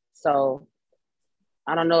forever. So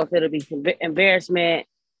I don't know if it'll be embarrassment,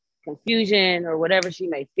 confusion, or whatever she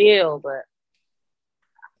may feel, but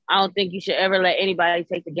I don't think you should ever let anybody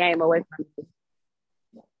take the game away from you.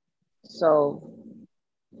 So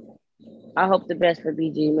I hope the best for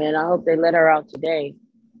BG, man. I hope they let her out today.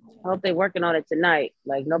 I hope they're working on it tonight.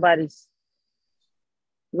 Like nobody's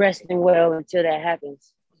resting well until that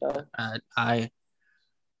happens. So I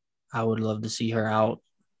would love to see her out,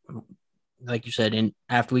 like you said, and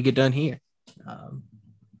after we get done here.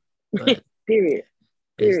 But Period.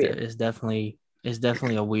 It's definitely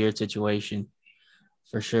a weird situation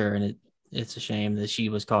for sure, and it's a shame that she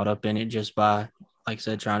was caught up in it just by, like I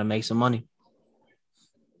said, trying to make some money.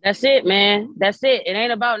 That's it, man. That's it. It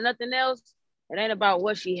ain't about nothing else. It ain't about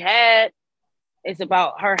what she had. It's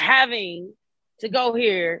about her having to go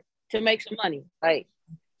here to make some money. Like,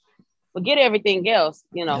 forget everything else,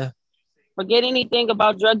 Yeah. Forget anything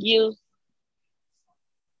about drug use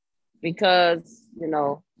because,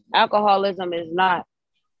 alcoholism is not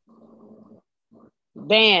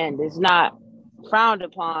banned. It's not frowned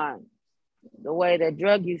upon the way that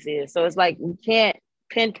drug use is. So it's like we can't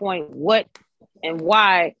pinpoint what and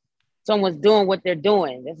why someone's doing what they're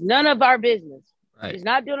doing. It's none of our business. Right. She's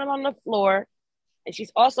not doing it on the floor. And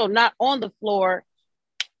she's also not on the floor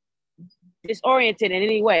disoriented in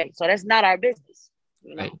any way. So that's not our business,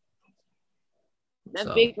 you know. Right. That's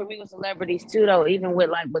So big for me with celebrities too, though. Even with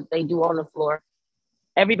like what they do on the floor,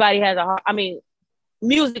 everybody has a heart. I mean,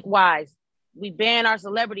 music wise, we ban our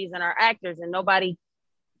celebrities and our actors, and nobody.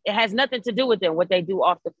 It has nothing to do with them what they do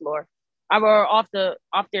off the floor, or off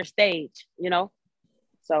their stage, you know.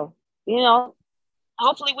 So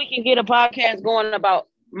hopefully we can get a podcast going about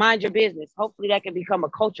mind your business. Hopefully that can become a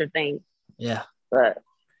culture thing. yeah. But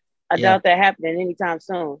I Yeah. doubt that happening anytime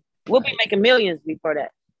soon. We'll be making millions before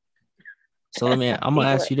that. So I'm gonna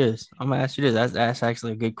ask you this. That's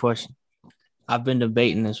actually a good question. I've been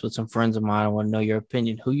debating this with some friends of mine. I want to know your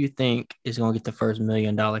opinion. Who you think is gonna get the first $1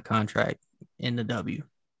 million contract in the W?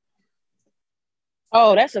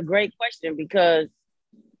 Oh, that's a great question because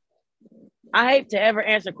I hate to ever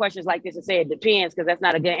answer questions like this and say it depends because that's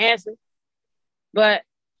not a good answer. But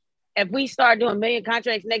if we start doing million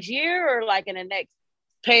contracts next year or like in the next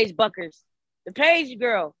Paige Buckers, the Paige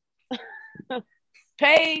girl,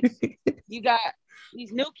 Paige, you got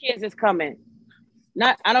these new kids is coming.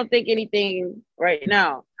 I don't think anything right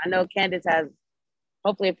now. I know Candace has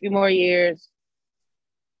hopefully a few more years.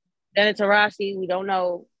 Dana Tarashi, we don't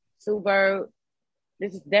know. Sue Bird,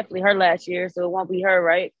 this is definitely her last year, so it won't be her,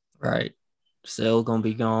 right? Right. Still gonna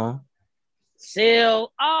be gone.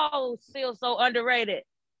 Seal so underrated.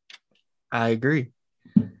 I agree.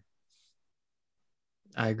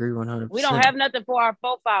 I agree 100%. We don't have nothing for our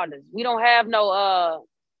founders. We don't have no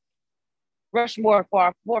Rushmore for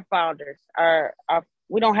our forefathers.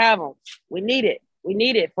 We don't have them. We need it. We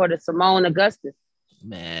need it for the Simone Augustus.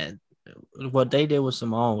 Man, what they did with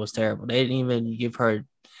Simone was terrible. They didn't even give her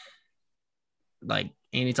like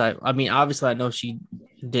any type. I mean, obviously, I know she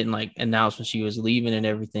didn't like announce when she was leaving and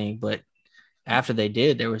everything, but after they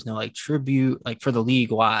did, there was no like tribute, like for the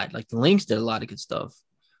league wide. Like the Lynx did a lot of good stuff,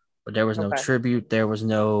 but there was no tribute. There was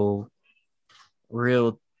no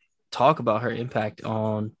real talk about her impact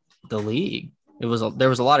on the league. There was a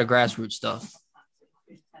lot of grassroots stuff.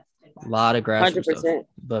 A lot of grassroots 100%. Stuff.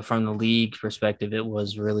 But from the league perspective, it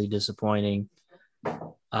was really disappointing.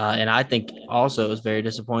 And I think also it was very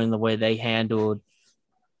disappointing the way they handled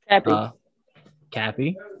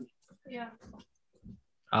Cappy. Yeah.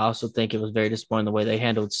 I also think it was very disappointing the way they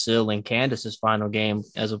handled Sil and Candace's final game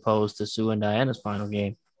as opposed to Sue and Diana's final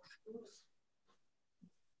game.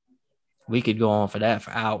 We could go on for that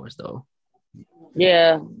for hours, though.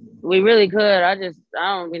 Yeah, we really could. I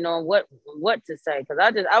don't even know what to say because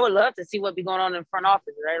I would love to see what be going on in the front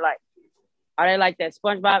office. Are they like that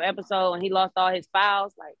SpongeBob episode when he lost all his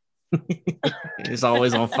files? Like it's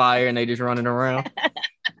always on fire and they just running around.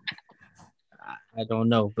 I don't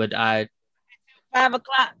know, but 5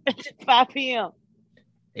 o'clock, 5 p.m.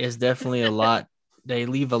 It's definitely a lot. They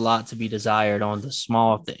leave a lot to be desired on the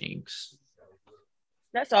small things.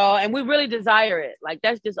 That's all. And we really desire it. Like,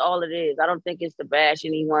 that's just all it is. I don't think it's to bash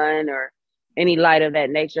anyone or any light of that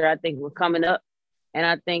nature. I think we're coming up and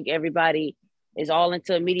I think everybody is all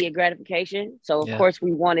into immediate gratification. So, of course,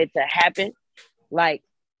 we want it to happen. Like,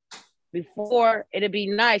 before, it'd be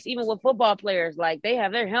nice, even with football players, like, they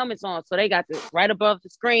have their helmets on. So, they got this right above the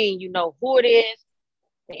screen. You know who it is.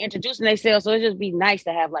 They're introducing themselves. So, it'd just be nice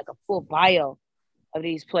to have, like, a full bio of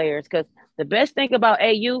these players. Because the best thing about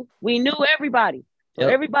AU, we knew everybody. So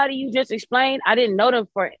everybody you just explained, I didn't know them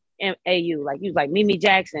for AU. Like, you was like Mimi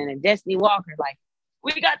Jackson and Destiny Walker. Like,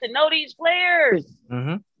 we got to know these players.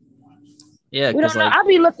 Mm-hmm. Yeah, we don't know. I'll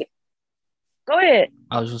be looking. Go ahead.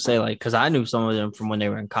 I was gonna say, like, because I knew some of them from when they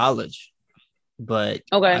were in college, but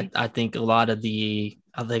I think a lot of I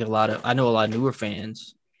know a lot of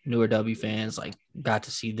newer W fans, like, got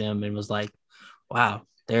to see them and was like, wow,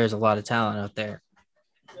 there's a lot of talent out there.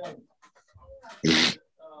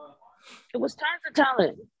 It was tons of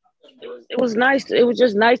talent. It was nice. It was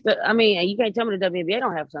just nice to, I mean, and you can't tell me the WNBA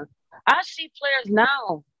don't have some. I see players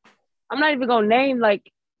now. I'm not even gonna name but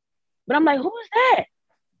I'm like, who is that?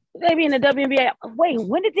 They be in the WNBA. Wait,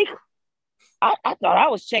 when did they? I thought I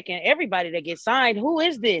was checking everybody that gets signed. Who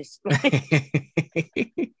is this?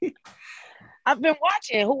 I've been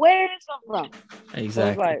watching. Where did this come from?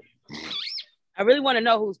 Exactly. So like, I really want to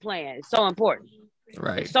know who's playing. It's so important.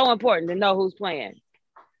 Right. It's so important to know who's playing.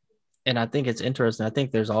 And I think it's interesting. I think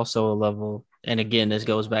there's also a level, and again, this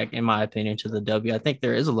goes back, in my opinion, to the W. I think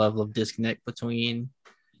there is a level of disconnect between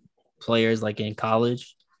players like in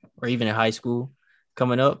college or even in high school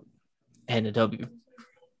coming up and the W.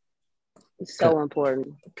 It's so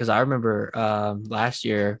important. Because I remember last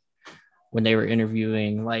year when they were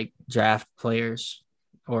interviewing like draft players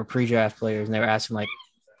or pre-draft players, and they were asking like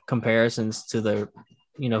comparisons to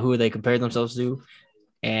who they compared themselves to.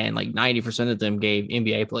 And like 90% of them gave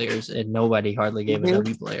NBA players and nobody hardly gave a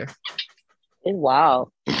W player. It's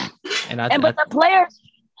wild. And And but the players,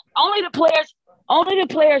 only the players, only the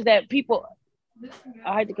players that people.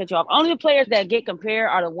 I hate to cut you off. Only the players that get compared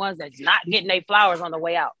are the ones that's not getting their flowers on the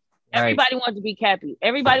way out. right. Everybody wants to be Cappy.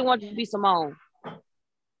 Everybody wants to be Simone.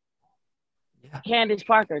 Yeah. Candace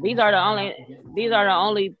Parker. These are the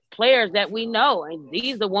only players that we know, and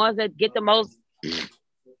these are the ones that get the most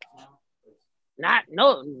not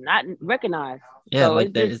recognized. Yeah, So like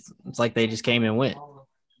it's they, just it's like they just came and went.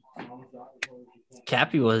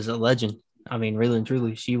 Cappy was a legend. I mean, really and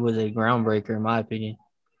truly, she was a groundbreaker in my opinion.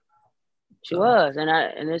 she So was, and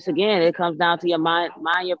it's again, it comes down to your mind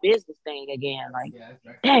your business thing again. Like,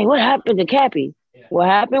 dang, what happened to Cappy? What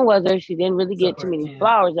happened was that she didn't really get too many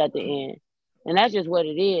flowers at the end, and that's just what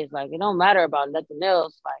it is. Like, it don't matter about nothing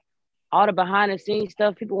else. Like all the behind the scenes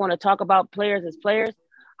stuff, people want to talk about players as players.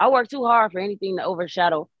 I work too hard for anything to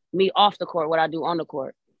overshadow me off the court, what I do on the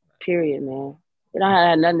court. Period, man. It don't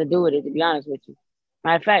have nothing to do with it, to be honest with you.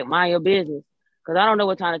 Matter of fact, mind your business, because I don't know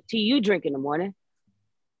what kind of tea you drink in the morning.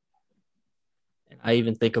 I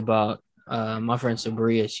even think about my friend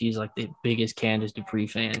Sabria. She's like the biggest Candace Dupree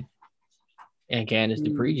fan, and Candace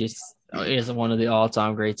Dupree Mm. just is one of the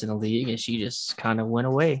all-time greats in the league, and she just kind of went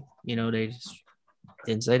away. You know, they just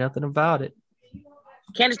didn't say nothing about it.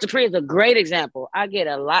 Candace Dupree is a great example. I get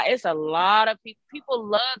a lot. It's a lot of people. People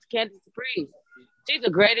love Candace Dupree. She's a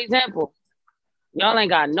great example. Y'all ain't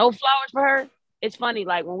got no flowers for her. It's funny,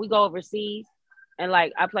 like when we go overseas, and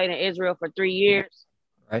like I played in Israel for 3 years.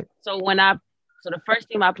 Right. So the first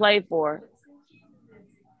team I played for,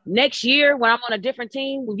 next year when I'm on a different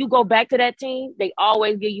team, when you go back to that team, they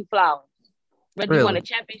always give you flowers. Whether you win a Really?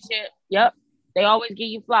 championship, yep, they always give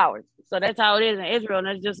you flowers. So that's how it is in Israel, and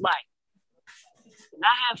it's just like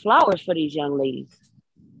I have flowers for these young ladies.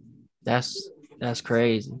 That's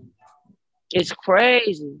crazy. It's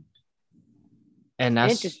crazy. And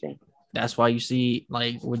Interesting. that's why you see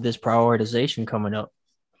like with this prioritization coming up.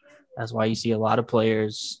 That's why you see a lot of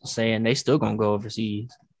players saying they still gonna go overseas.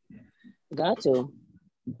 Got to.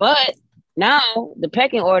 But now the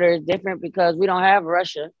pecking order is different because we don't have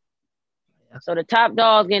Russia. So the top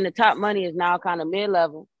dogs getting the top money is now kind of mid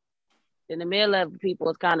level. Then the mid level people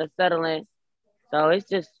is kind of settling. So it's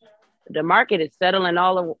just the market is settling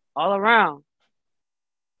all around.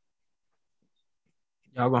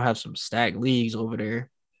 Y'all gonna have some stacked leagues over there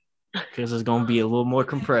because it's gonna be a little more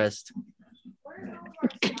compressed.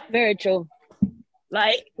 Very true.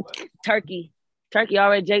 Like Turkey. Turkey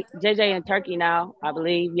already JJ in Turkey now, I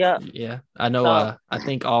believe. Yep. Yeah, I know. So I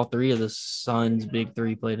think all three of the Suns' big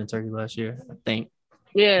three played in Turkey last year. I think.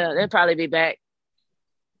 yeah, they'll probably be back.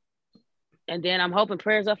 And then I'm hoping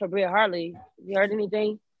prayers up for Bria Hartley. You heard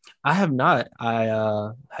anything? I have not.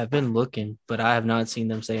 I have been looking, but I have not seen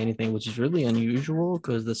them say anything, which is really unusual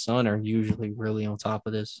because the Sun are usually really on top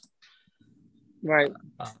of this. Right.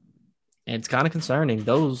 And it's kind of concerning.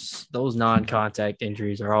 Those non-contact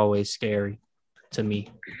injuries are always scary to me.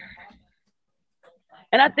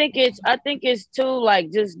 And I think it's too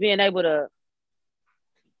like just being able to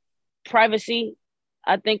privacy.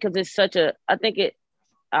 I think because it's such a I think it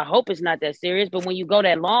I hope it's not that serious, but when you go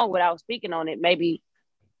that long without speaking on it, maybe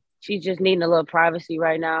she's just needing a little privacy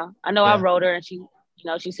right now. I know I Yeah, wrote her and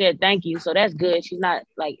she said thank you, so that's good. She's not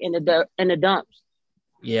like in the dumps.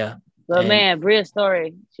 yeah, But and man, Bria's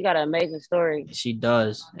story, she got an amazing story. she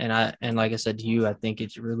does. And like I said to you, I think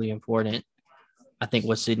it's really important. I think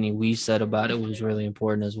what Sydney Wee said about it was really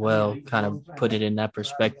important as well. Kind of put it in that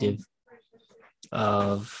perspective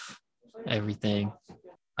of everything.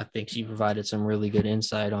 I think she provided some really good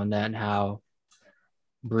insight on that and how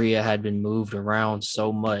Bria had been moved around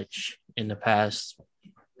so much in the past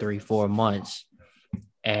 3-4 months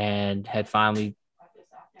and had finally,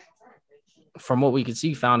 from what we could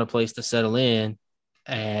see, found a place to settle in.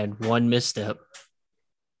 And one misstep,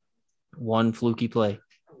 one fluky play.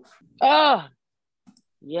 Oh,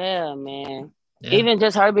 yeah, man. Yeah. Even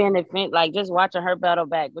just her being defense, like just watching her battle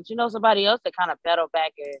back. But you know somebody else that kind of battle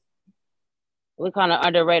back and we kind of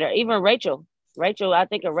underrate her. Even Rachel. Rachel, I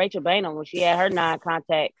think of Rachel Bainham when she had her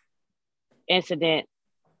non-contact incident,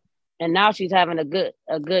 and now she's having a good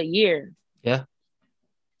year. Yeah.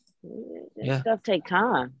 That Yeah. stuff take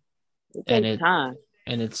time. It And takes time.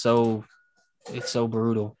 it's so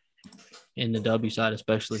brutal in the W side,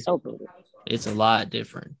 especially. So brutal. It's a lot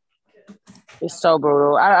different. It's so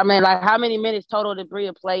brutal. I mean, like, how many minutes total did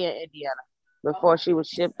Bria play in Indiana before she was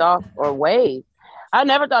shipped off or waived? I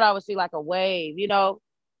never thought I would see like a wave,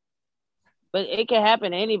 but it can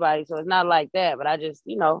happen to anybody, so it's not like that. But I just,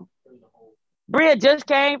 Bria just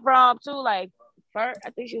came from too, like, I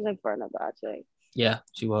think she was in Fenerbahce. Yeah,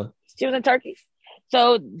 she was. She was in Turkey.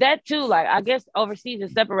 So that too, like I guess overseas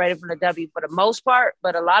is separated from the W for the most part,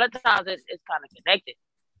 but a lot of times it's kind of connected.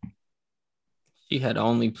 She had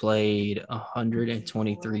only played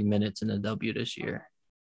 123 minutes in the W this year.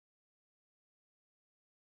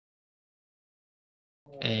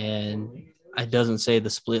 And it doesn't say the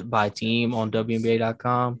split by team on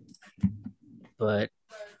WNBA.com, but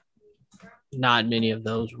not many of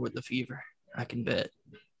those were the Fever. I can bet.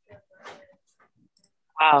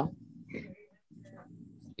 Wow.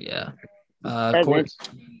 Yeah. That's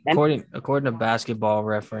According to Basketball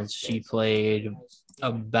Reference, she played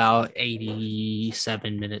about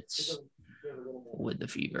 87 minutes with the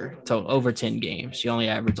Fever. So over 10 games. She only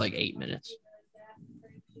averaged like 8 minutes.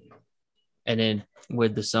 And then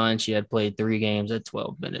with the Sun, she had played 3 games at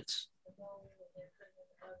 12 minutes.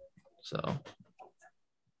 So,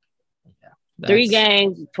 yeah. 3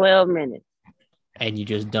 games, 12 minutes. And you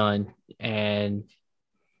just done. And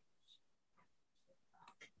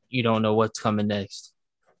you don't know what's coming next.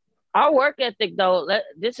 Our work ethic, though,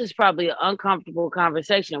 this is probably an uncomfortable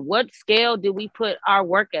conversation. What scale do we put our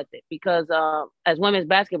work ethic? Because as women's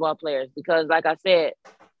basketball players, because like I said,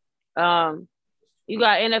 you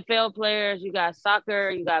got NFL players, you got soccer,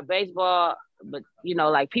 you got baseball, but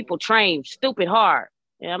like people train stupid hard.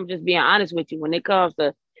 And I'm just being honest with you. When it comes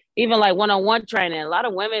to even like one-on-one training, a lot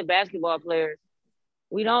of women basketball players,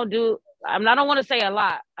 we don't do. I don't want to say a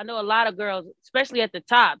lot. I know a lot of girls, especially at the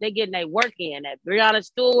top, they getting their work in. At Breonna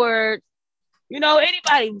Stewart,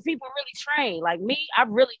 anybody, people really train. Like me, I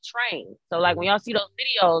really train. So like when y'all see those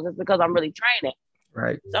videos, it's because I'm really training.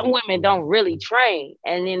 Right. Some women don't really train,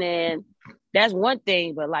 and then that's one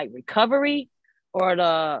thing. But like recovery or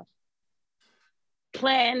the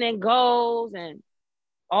plan and goals and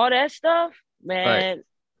all that stuff, man. Right.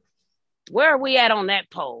 Where are we at on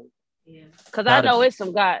that pole? Because I know it's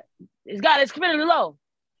some guy. It's pretty low.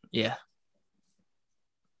 Yeah.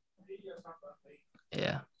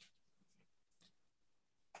 Yeah.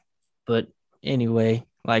 But anyway,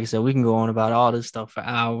 like I said, we can go on about all this stuff for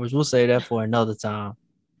hours. We'll say that for another time.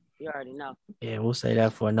 You already know. Yeah, we'll say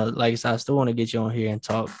that for another. Like I said, I still want to get you on here and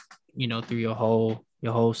talk, through your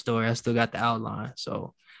whole story. I still got the outline.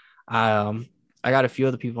 So I got a few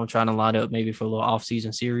other people I'm trying to line up maybe for a little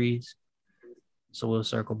off-season series. So we'll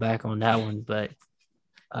circle back on that one. But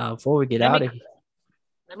before we get out of here.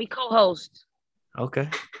 Let me co-host. Okay.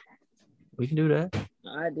 We can do that.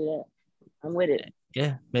 I do that. I'm with it.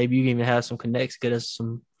 Yeah. Maybe you can even have some connects, get us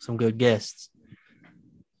some good guests.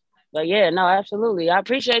 But yeah, no, absolutely. I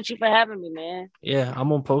appreciate you for having me, man. Yeah, I'm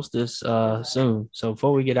gonna post this soon. So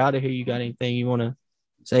before we get out of here, you got anything you want to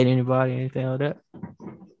say to anybody, anything like that?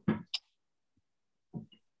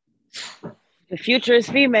 The future is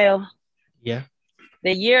female. Yeah.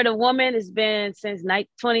 The year of the woman has been since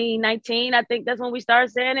 2019. I think that's when we started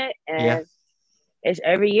saying it. And it's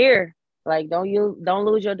every year. Like, don't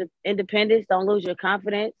lose your independence. Don't lose your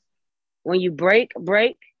confidence. When you break,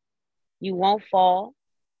 you won't fall.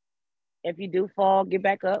 If you do fall, get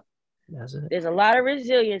back up. That's it. There's a lot of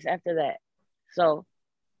resilience after that. So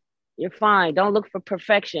you're fine. Don't look for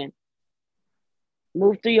perfection.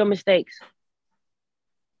 Move through your mistakes.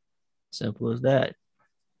 Simple as that.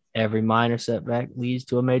 Every minor setback leads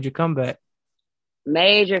to a major comeback.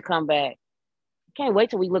 Major comeback. Can't wait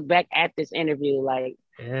till we look back at this interview. Like,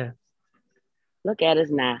 yeah. Look at us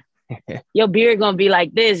now. Your beard gonna be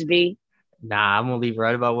like this, B. Nah, I'm gonna leave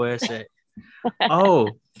right about where it's at. Oh,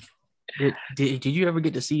 did you ever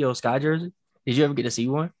get to see your Sky jersey? Did you ever get to see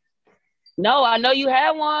one? No, I know you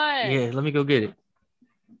had one. Yeah, let me go get it.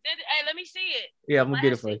 Hey, let me see it. Yeah, I'm gonna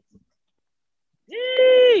get it for you.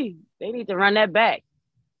 Gee, they need to run that back.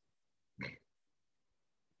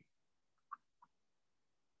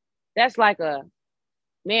 That's like I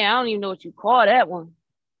don't even know what you call that one.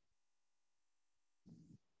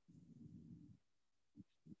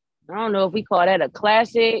 I don't know if we call that a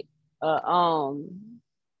classic. I don't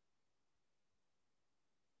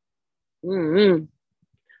know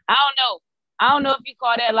if you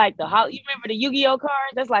call that like you remember the Yu-Gi-Oh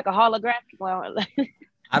cards? That's like a holographic one.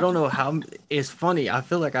 I don't know how. It's funny. I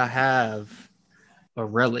feel like I have a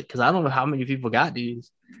relic because I don't know how many people got these.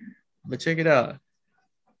 But check it out.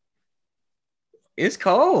 It's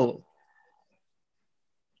cold.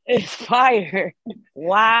 It's fire.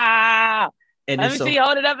 Wow. And Let me see.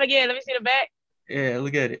 Hold it up again. Let me see the back. Yeah,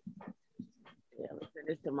 look at it. Yeah, let's send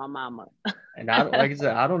this to my mama. And like I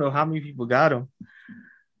said, I don't know how many people got them.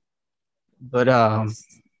 But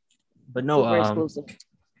no, exclusive.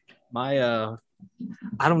 I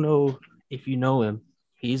don't know if you know him.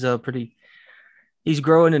 He's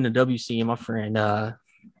growing in the WC. My friend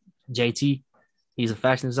JT, he's a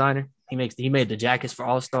fashion designer. He made the jackets for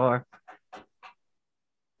All Star.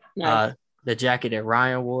 Nice. The jacket that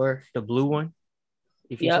Ryan wore, the blue one.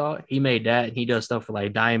 If you Yep. saw it, he made that. He does stuff for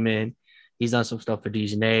like Diamond. He's done some stuff for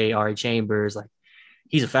Dejanay, Ari Chambers. Like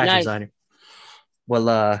he's a fashion Nice. designer.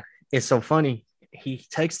 Well, it's so funny. He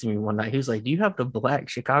texted me one night. He was like, "Do you have the black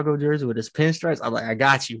Chicago jersey with his pinstripes?" I'm like, "I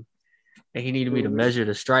got you." And he needed me to measure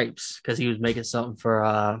the stripes because he was making something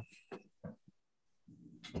for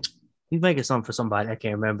he's making something for somebody I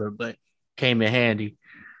can't remember, but came in handy.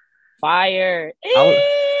 Fire.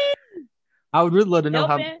 I would really love to know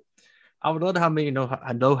Helping. how. I would love to how many know.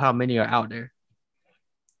 I know how many are out there.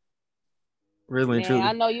 Really and truly.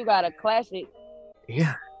 I know you got a classic.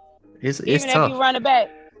 Yeah, it's Even tough. if you run it back,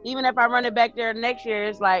 even if I run it back there next year,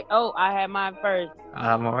 it's like, oh, I had mine first.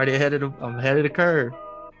 I'm already ahead of I'm ahead of the curve.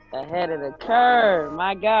 Ahead of the curve,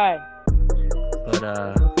 my guy. But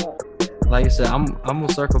like I said, I'm gonna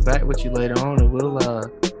circle back with you later on, and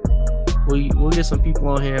we'll get some people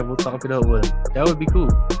on here and we'll talk it up with them. That would be cool.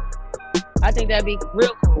 I think that'd be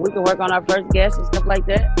real cool. We can work on our first guest and stuff like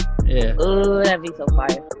that. Yeah. Oh, that'd be so fire.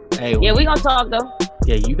 Hey. Yeah, we gonna talk though.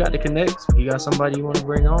 Yeah, you got the connects. You got somebody you want to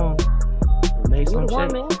bring on. We'll make some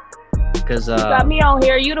shit. Man. Because you got me on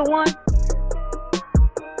here. You the one.